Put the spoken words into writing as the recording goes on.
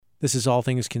This is All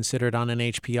Things Considered on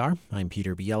NHPR. I'm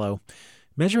Peter Biello.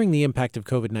 Measuring the impact of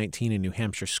COVID-19 in New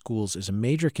Hampshire schools is a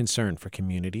major concern for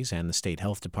communities and the state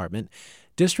health department.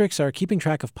 Districts are keeping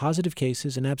track of positive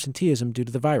cases and absenteeism due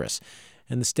to the virus,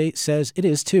 and the state says it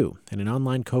is too in an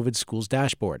online COVID schools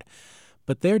dashboard.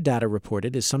 But their data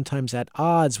reported is sometimes at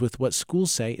odds with what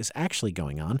schools say is actually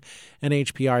going on.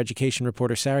 NHPR education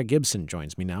reporter Sarah Gibson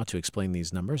joins me now to explain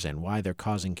these numbers and why they're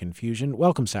causing confusion.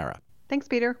 Welcome, Sarah. Thanks,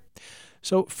 Peter.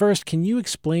 So first, can you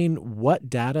explain what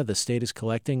data the state is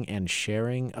collecting and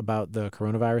sharing about the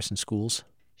coronavirus in schools?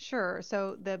 Sure.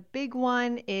 So the big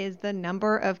one is the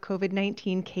number of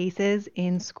COVID-19 cases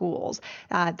in schools.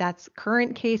 That's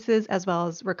current cases as well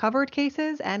as recovered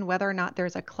cases and whether or not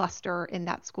there's a cluster in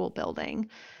that school building.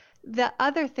 The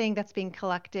other thing that's being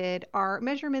collected are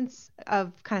measurements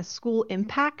of kind of school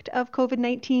impact of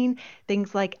COVID-19,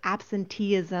 things like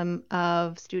absenteeism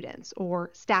of students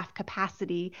or staff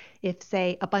capacity if,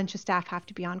 say, a bunch of staff have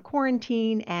to be on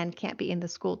quarantine and can't be in the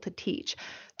school to teach.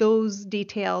 Those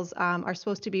details are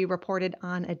supposed to be reported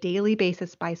on a daily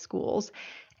basis by schools.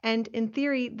 And in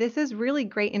theory, this is really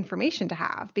great information to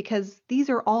have because these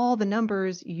are all the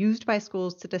numbers used by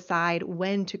schools to decide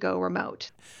when to go remote.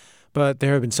 But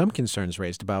there have been some concerns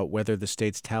raised about whether the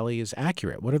state's tally is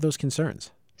accurate. What are those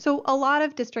concerns? So a lot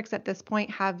of districts at this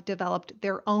point have developed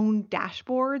their own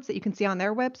dashboards that you can see on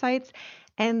their websites,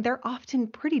 and they're often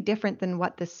pretty different than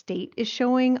what the state is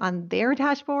showing on their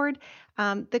dashboard.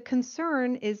 The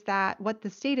concern is that what the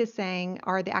state is saying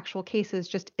are the actual cases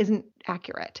just isn't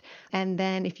accurate. And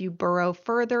then if you burrow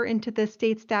further into the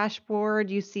state's dashboard,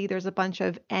 you see there's a bunch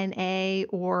of NA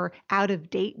or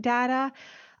out-of-date data.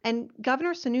 And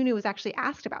Governor Sununu was actually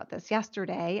asked about this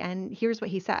yesterday, and here's what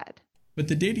he said. But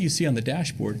the data you see on the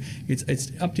dashboard, it's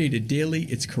updated daily,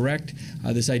 it's correct.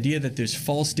 This idea that there's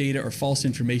false data or false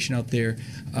information out there,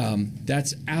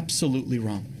 that's absolutely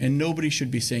wrong. And nobody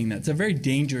should be saying that. It's a very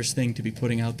dangerous thing to be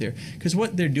putting out there because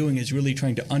what they're doing is really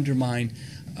trying to undermine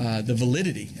the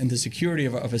validity and the security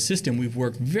of a system we've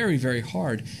worked very, very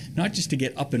hard, not just to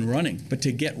get up and running, but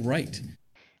to get right.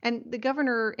 And the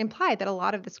governor implied that a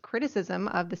lot of this criticism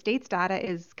of the state's data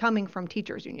is coming from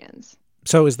teachers' unions.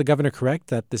 So is the governor correct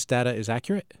that this data is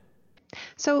accurate?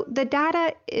 So the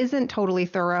data isn't totally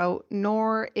thorough,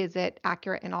 nor is it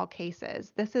accurate in all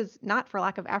cases. This is not for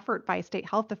lack of effort by state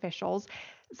health officials.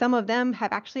 Some of them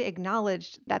have actually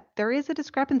acknowledged that there is a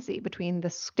discrepancy between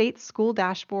the state school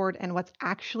dashboard and what's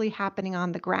actually happening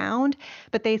on the ground,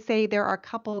 but they say there are a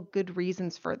couple good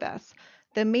reasons for this.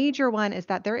 The major one is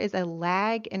that there is a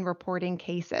lag in reporting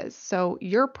cases. So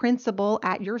your principal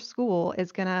at your school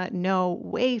is going to know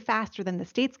way faster than the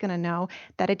state's going to know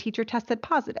that a teacher tested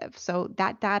positive. So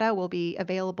that data will be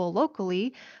available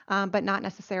locally, but not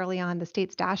necessarily on the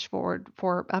state's dashboard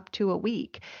for up to a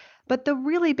week. But the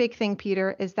really big thing,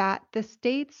 Peter, is that the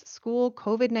state's school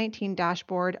COVID-19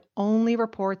 dashboard only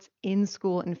reports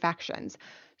in-school infections.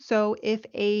 So if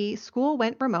a school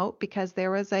went remote because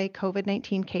there was a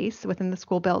COVID-19 case within the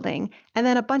school building, and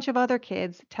then a bunch of other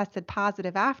kids tested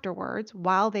positive afterwards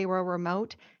while they were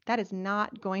remote, that is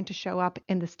not going to show up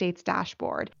in the state's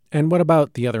dashboard. And what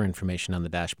about the other information on the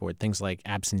dashboard, things like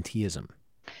absenteeism?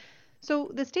 So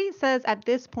the state says at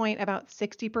this point, about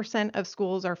 60% of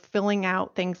schools are filling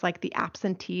out things like the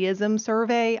absenteeism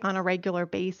survey on a regular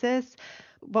basis.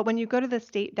 But when you go to the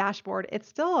state dashboard, it's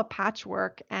still a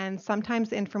patchwork, and sometimes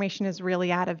the information is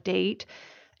really out of date.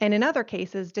 And in other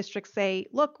cases, districts say,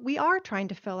 look, we are trying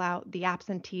to fill out the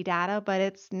absentee data, but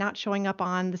it's not showing up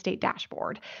on the state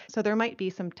dashboard. So there might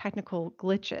be some technical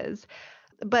glitches.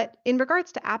 But in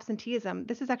regards to absenteeism,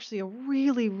 this is actually a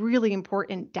really, really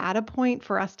important data point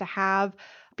for us to have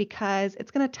because it's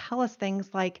going to tell us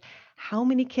things like how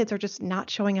many kids are just not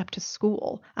showing up to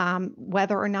school,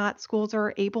 whether or not schools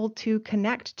are able to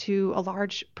connect to a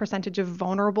large percentage of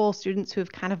vulnerable students who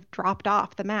have kind of dropped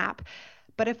off the map.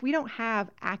 But if we don't have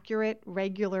accurate,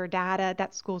 regular data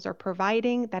that schools are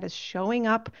providing that is showing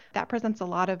up, that presents a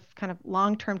lot of kind of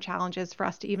long-term challenges for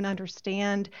us to even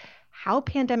understand how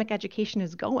pandemic education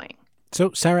is going.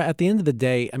 So, Sarah, at the end of the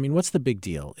day, what's the big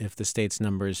deal if the state's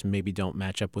numbers maybe don't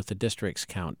match up with the district's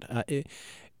count?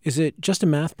 Is it just a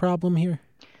math problem here?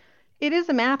 It is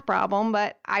a math problem,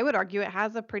 but I would argue it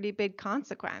has a pretty big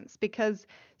consequence because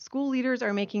school leaders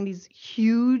are making these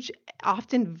huge,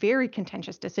 often very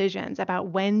contentious decisions about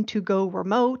when to go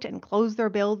remote and close their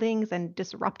buildings and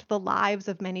disrupt the lives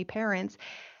of many parents.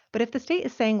 But if the state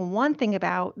is saying one thing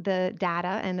about the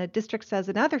data and the district says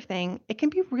another thing, it can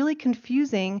be really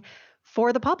confusing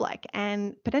for the public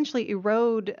and potentially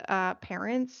erode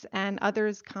parents and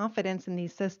others' confidence in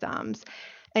these systems.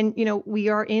 And, we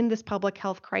are in this public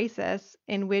health crisis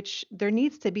in which there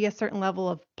needs to be a certain level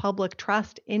of public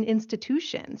trust in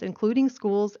institutions, including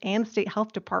schools and the state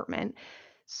health department.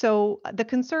 So the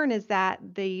concern is that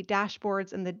the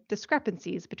dashboards and the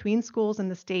discrepancies between schools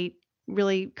and the state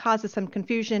really causes some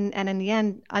confusion and in the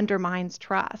end undermines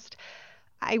trust.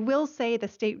 I will say the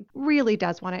state really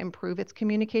does want to improve its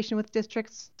communication with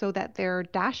districts so that their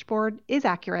dashboard is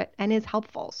accurate and is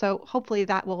helpful. So hopefully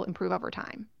that will improve over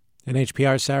time.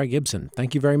 NHPR's Sarah Gibson,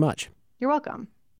 thank you very much. You're welcome.